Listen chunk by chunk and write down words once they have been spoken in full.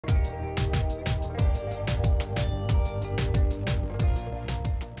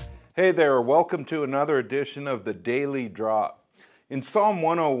Hey there, welcome to another edition of the Daily Drop. In Psalm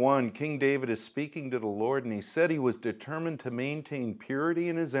 101, King David is speaking to the Lord, and he said he was determined to maintain purity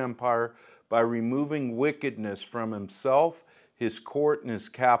in his empire by removing wickedness from himself, his court, and his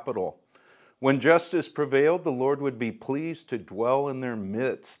capital. When justice prevailed, the Lord would be pleased to dwell in their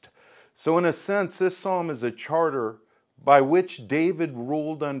midst. So in a sense, this psalm is a charter by which David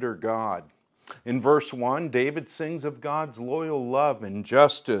ruled under God. In verse 1, David sings of God's loyal love and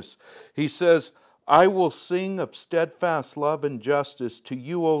justice. He says, I will sing of steadfast love and justice. To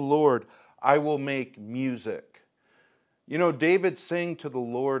you, O Lord, I will make music. You know, David sang to the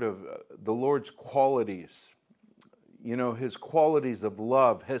Lord of the Lord's qualities. You know, his qualities of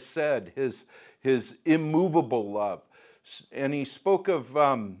love, hesed, his immovable love. And he spoke of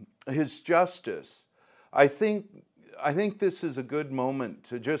his justice. I think this is a good moment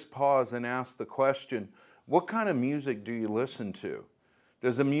to just pause and ask the question, what kind of music do you listen to?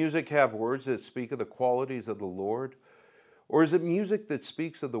 Does the music have words that speak of the qualities of the Lord? Or is it music that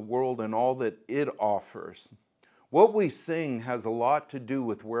speaks of the world and all that it offers? What we sing has a lot to do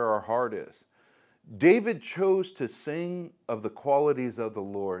with where our heart is. David chose to sing of the qualities of the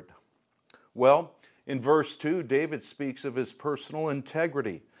Lord. Well, in verse 2, David speaks of his personal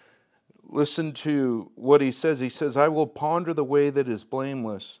integrity. Listen to what he says. He says, I will ponder the way that is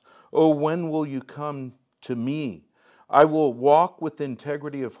blameless. Oh, when will you come to me? I will walk with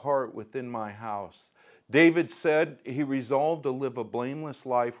integrity of heart within my house. David said he resolved to live a blameless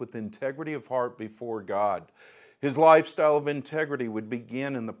life with integrity of heart before God. His lifestyle of integrity would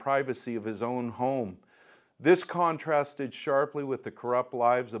begin in the privacy of his own home. This contrasted sharply with the corrupt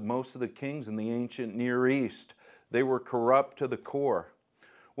lives of most of the kings in the ancient Near East. They were corrupt to the core.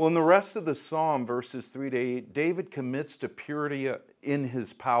 Well, in the rest of the psalm, verses 3 to 8, David commits to purity in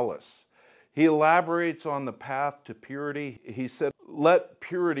his palace. He elaborates on the path to purity. He said, let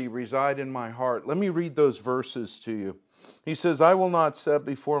purity reside in my heart. Let me read those verses to you. He says, I will not set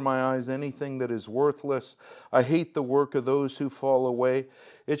before my eyes anything that is worthless. I hate the work of those who fall away.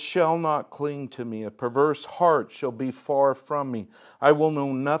 It shall not cling to me. A perverse heart shall be far from me. I will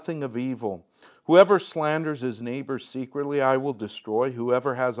know nothing of evil. Whoever slanders his neighbor secretly, I will destroy.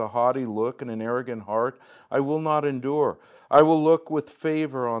 Whoever has a haughty look and an arrogant heart, I will not endure. I will look with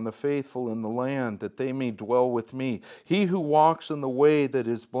favor on the faithful in the land, that they may dwell with me. He who walks in the way that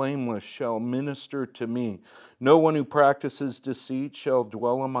is blameless shall minister to me. No one who practices deceit shall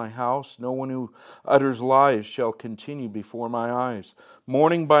dwell in my house. No one who utters lies shall continue before my eyes.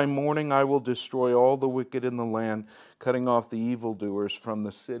 Morning by morning I will destroy all the wicked in the land, cutting off the evildoers from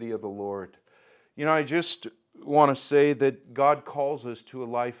the city of the Lord. You know, I just want to say that God calls us to a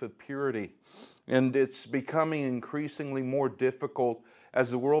life of purity, and it's becoming increasingly more difficult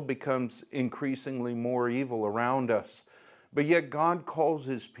as the world becomes increasingly more evil around us. But yet God calls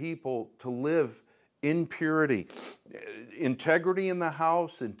His people to live in purity, integrity in the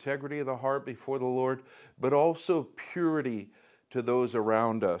house, integrity of the heart before the Lord, but also purity to those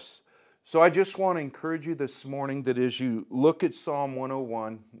around us. So I just want to encourage you this morning that as you look at Psalm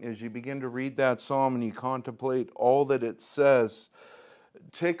 101, as you begin to read that psalm and you contemplate all that it says,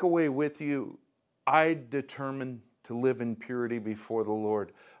 take away with you, I determine to live in purity before the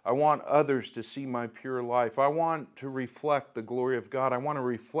Lord. I want others to see my pure life. I want to reflect the glory of God. I want to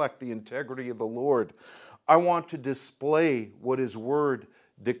reflect the integrity of the Lord. I want to display what His Word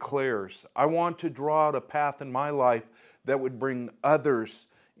declares. I want to draw out a path in my life that would bring others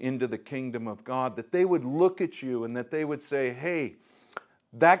into the kingdom of God, that they would look at you and that they would say, hey,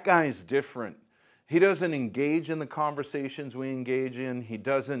 that guy's different. He doesn't engage in the conversations we engage in. He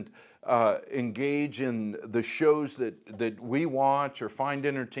doesn't engage in the shows that we watch or find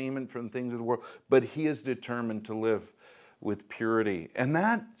entertainment from things of the world, but he is determined to live with purity. And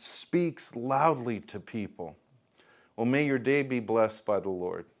that speaks loudly to people. Well, may your day be blessed by the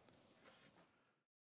Lord.